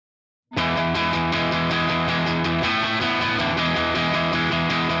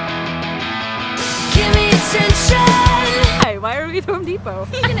at Home Depot.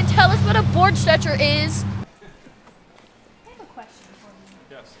 You're gonna tell us what a board stretcher is? I have a question for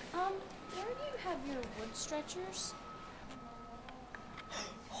you. Yes. Where do you have your wood stretchers?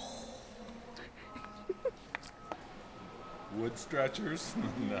 Wood stretchers?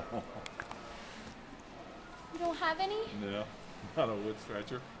 No. You don't have any? No, not a wood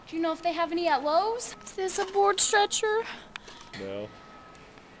stretcher. Do you know if they have any at Lowe's? Is this a board stretcher? No.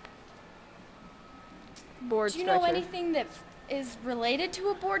 Board Do you stretcher. know anything that is related to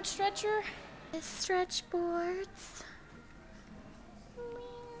a board stretcher? Stretch boards.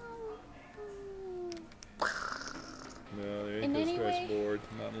 No, they In ain't any no stretch way? board,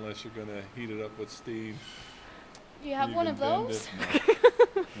 not unless you're gonna heat it up with steam. Do you have You one can of bend those?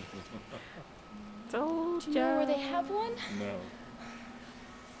 it. Told Do you know ya. where they have one? No.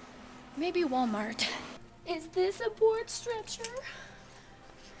 Maybe Walmart. Is this a board stretcher?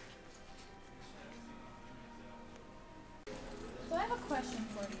 So I have a question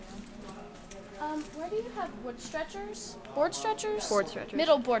for you. Where do you have wood stretchers? Board stretchers? Board stretchers.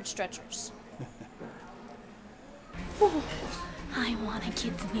 Middle board stretchers. Ooh, I want a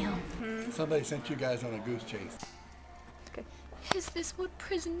kid's meal. Somebody sent you guys on a goose chase. Okay. Is this what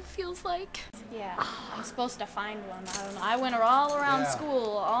prison feels like? Yeah, Ah. I'm supposed to find one. I don't know. I went all around Yeah.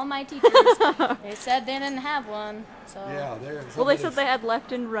 school. All my teachers, they said they didn't have one. So. Yeah, there. Well, they said they had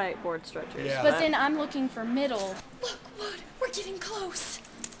left and right board stretchers. Yeah. But then I'm looking for middle. Look, Wood, we're getting close.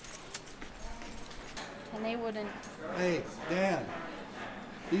 And they wouldn't. Hey, Dan.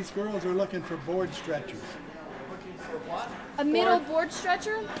 These girls are looking for board stretchers. A middle board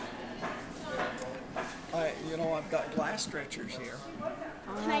stretcher? I've got glass stretchers here.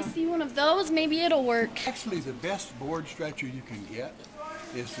 Can I see one of those? Maybe it'll work. Actually, the best board stretcher you can get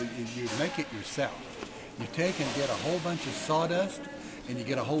is you make it yourself. You take and get a whole bunch of sawdust, and you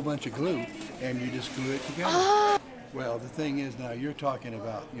get a whole bunch of glue, and you just glue it together. Well, the thing is now you're talking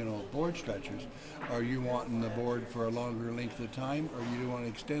about, board stretchers. Are you wanting the board for a longer length of time, or you want to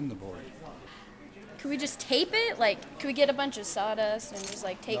extend the board? Could we just tape it? Could we get a bunch of sawdust and just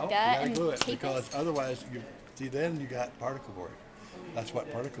take No, that you gotta and glue it, tape because otherwise, then you got particle board. That's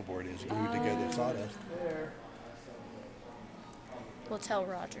what particle board is, glued together sawdust. We'll tell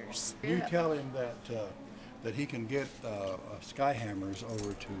Rogers. You tell him that he can get sky hammers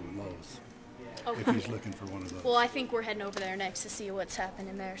over to Lowe's if he's looking for one of those. Well, I think we're heading over there next to see what's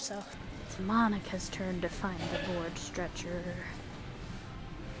happening there, so. It's Monica's turn to find the board stretcher.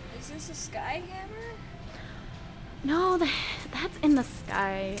 Is this a sky hammer? No, that's in the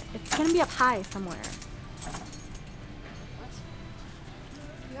sky. It's gonna be up high somewhere. What?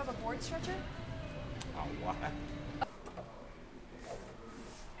 You have a board stretcher? Oh, what?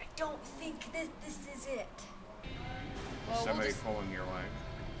 I don't think this is it. Well, Somebody pulling your leg.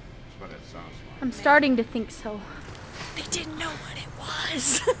 That's what it sounds like. I'm starting to think so. They didn't know what it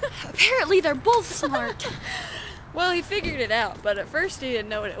was. Apparently they're both smart. Well, he figured it out, but at first he didn't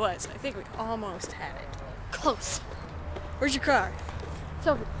know what it was. I think we almost had it. Close. Where's your car? It's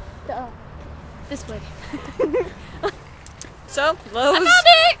over. This way. So, Lowe's...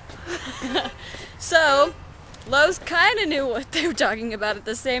 I found it! So, Lowe's kind of knew what they were talking about at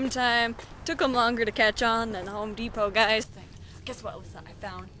the same time. Took them longer to catch on than the Home Depot guys. Guess what, Alyssa? I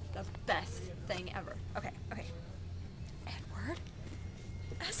found the best thing ever. Okay. Edward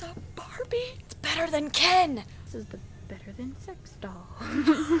as a Barbie? It's better than Ken. This is the better than sex doll.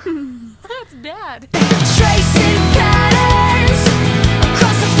 That's bad. Tracing patterns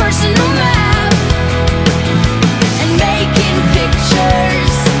across the personal